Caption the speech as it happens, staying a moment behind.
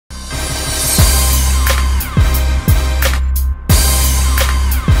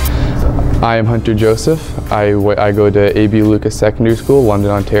I am Hunter Joseph. I go to AB Lucas Secondary School,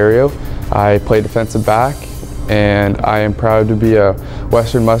 London, Ontario. I play defensive back, and I am proud to be a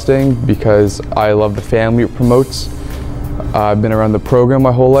Western Mustang because I love the family it promotes. I've been around the program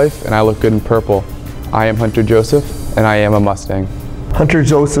my whole life, and I look good in purple. I am Hunter Joseph, and I am a Mustang. Hunter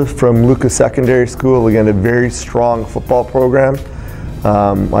Joseph from Lucas Secondary School, again a very strong football program.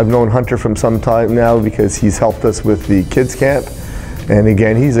 I've known Hunter from some time now because he's helped us with the kids camp. And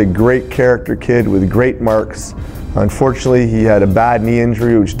again, he's a great character kid with great marks. Unfortunately, he had a bad knee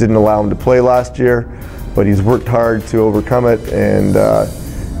injury which didn't allow him to play last year, but he's worked hard to overcome it, and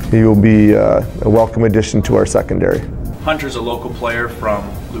he will be a welcome addition to our secondary. Hunter's a local player from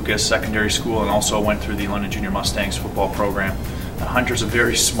Lucas Secondary School and also went through the London Junior Mustangs football program. Hunter's a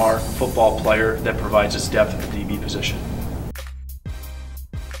very smart football player that provides us depth at the DB position.